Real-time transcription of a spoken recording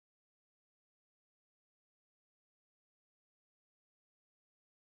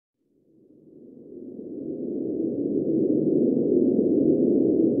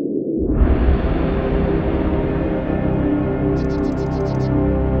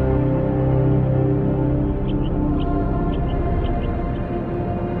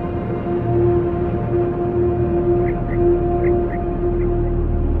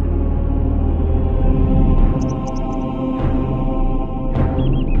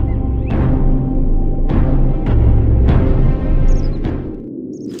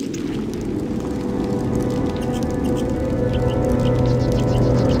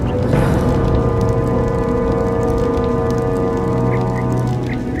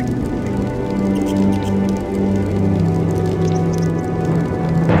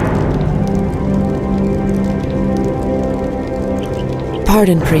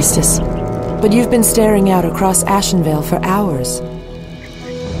pardon, Priestess, but you've been staring out across Ashenvale for hours.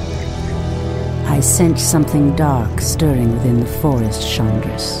 I sense something dark stirring within the forest,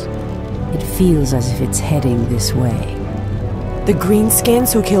 Chandras. It feels as if it's heading this way. The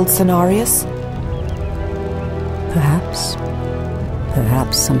Greenskins who killed Cenarius? Perhaps.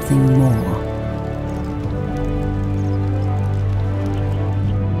 Perhaps something more.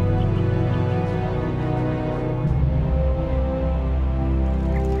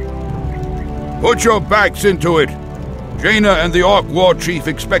 Put your backs into it! Jaina and the Orc War Chief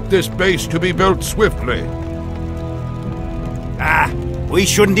expect this base to be built swiftly. Ah, we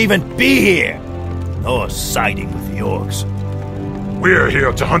shouldn't even be here! Nor siding with the orcs. We're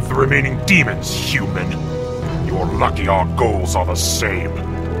here to hunt the remaining demons, human. You're lucky our goals are the same.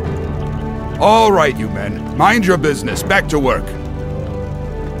 All right, you men. Mind your business. Back to work.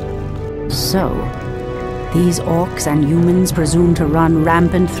 So, these orcs and humans presume to run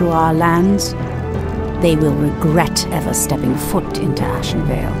rampant through our lands? They will regret ever stepping foot into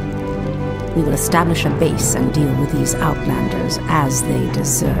Ashenvale. We will establish a base and deal with these outlanders as they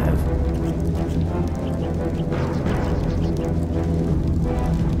deserve.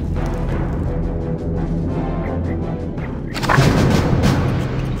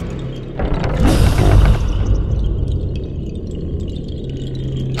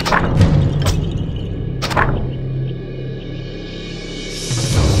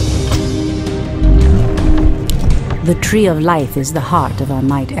 The Tree of Life is the heart of our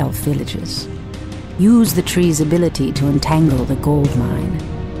Night Elf villages. Use the tree's ability to entangle the gold mine.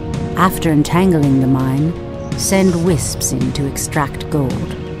 After entangling the mine, send wisps in to extract gold.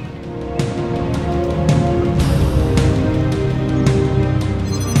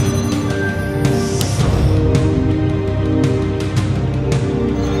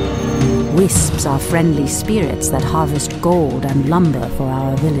 Wisps are friendly spirits that harvest gold and lumber for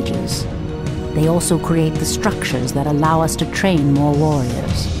our villages. They also create the structures that allow us to train more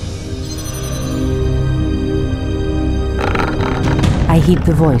warriors. I heed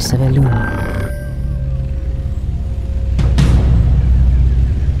the voice of Elune.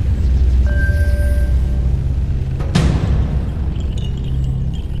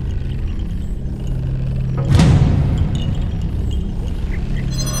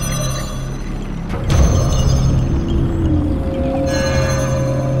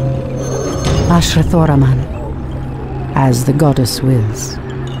 Ashrathoraman, as the goddess wills.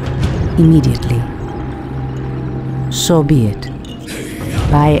 Immediately. So be it.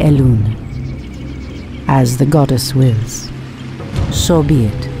 By Elune, as the goddess wills. So be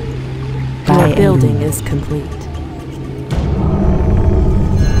it. By Your building Elune. is complete.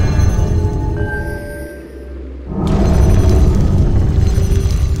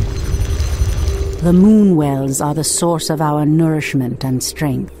 The moon wells are the source of our nourishment and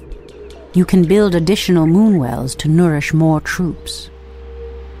strength. You can build additional moon wells to nourish more troops.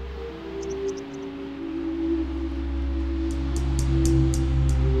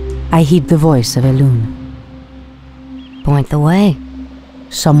 I heed the voice of Elune. Point the way.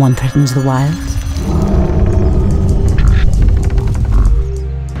 Someone threatens the wilds.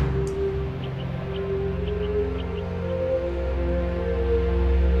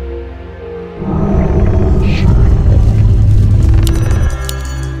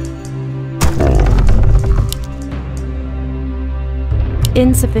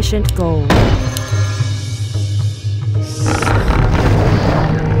 Insufficient gold.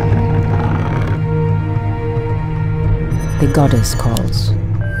 The goddess calls.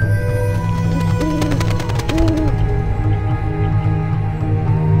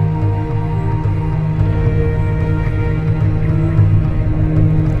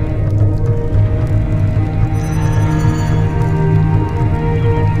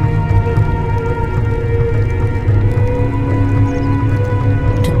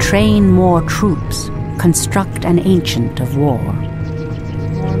 Train more troops, construct an ancient of war.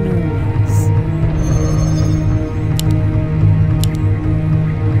 More moons.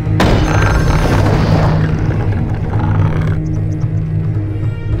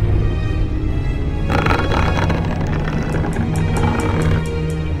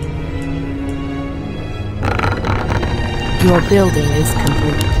 Your building is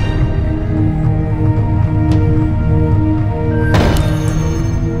complete.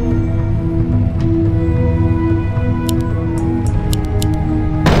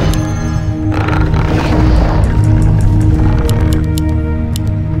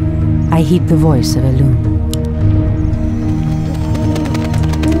 I heed the voice of Elune.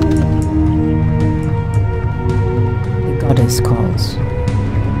 The goddess calls,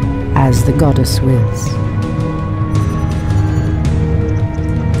 as the goddess wills.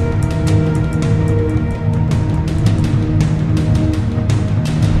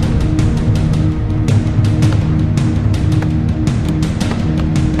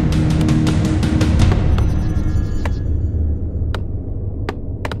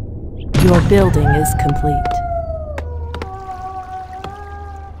 Your building is complete.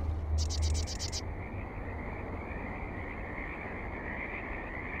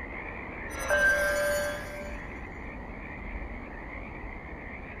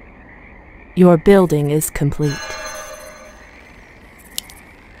 Your building is complete.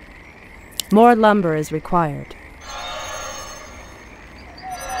 More lumber is required.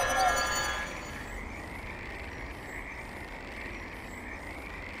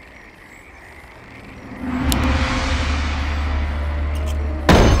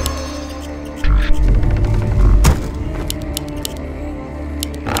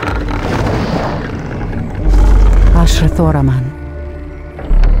 Thoraman.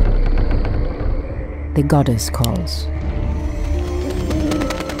 The goddess calls.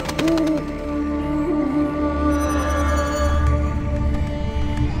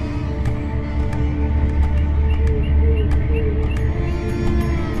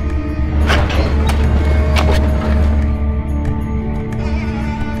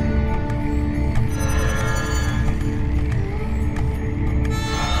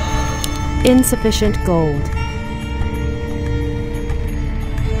 Insufficient gold.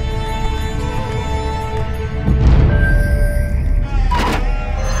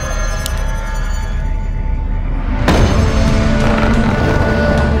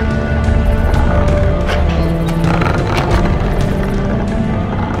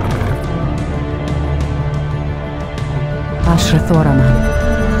 Thoraman.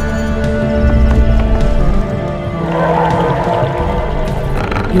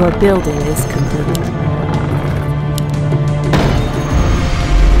 Your building is complete.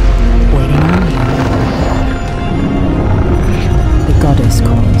 Waiting on you. The goddess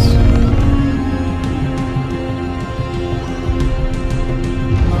calls.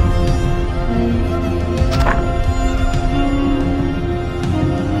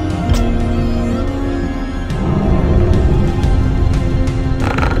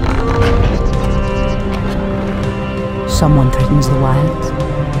 Someone threatens the wilds.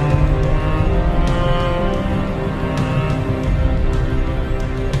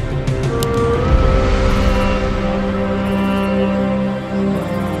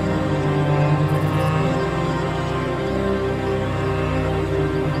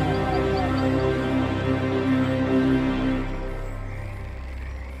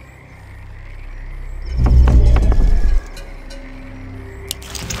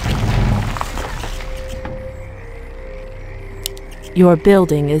 Your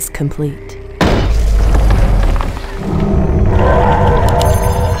building is complete.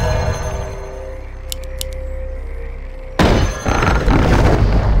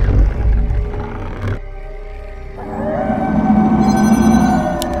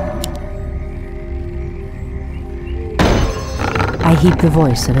 I heed the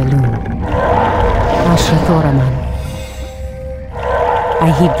voice of Elune. Thoraman.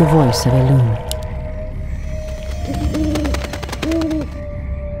 I heed the voice of Elune.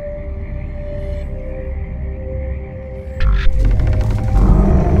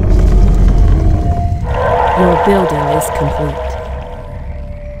 Your building is complete.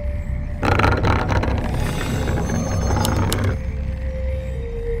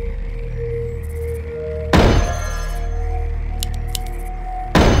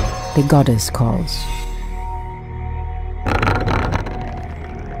 The goddess calls.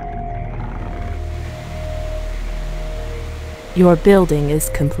 Your building is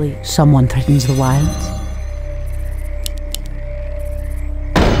complete. Someone threatens the wilds.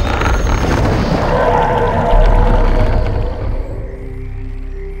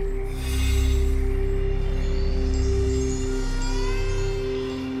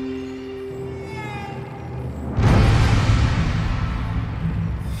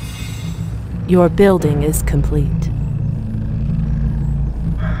 Your building is complete.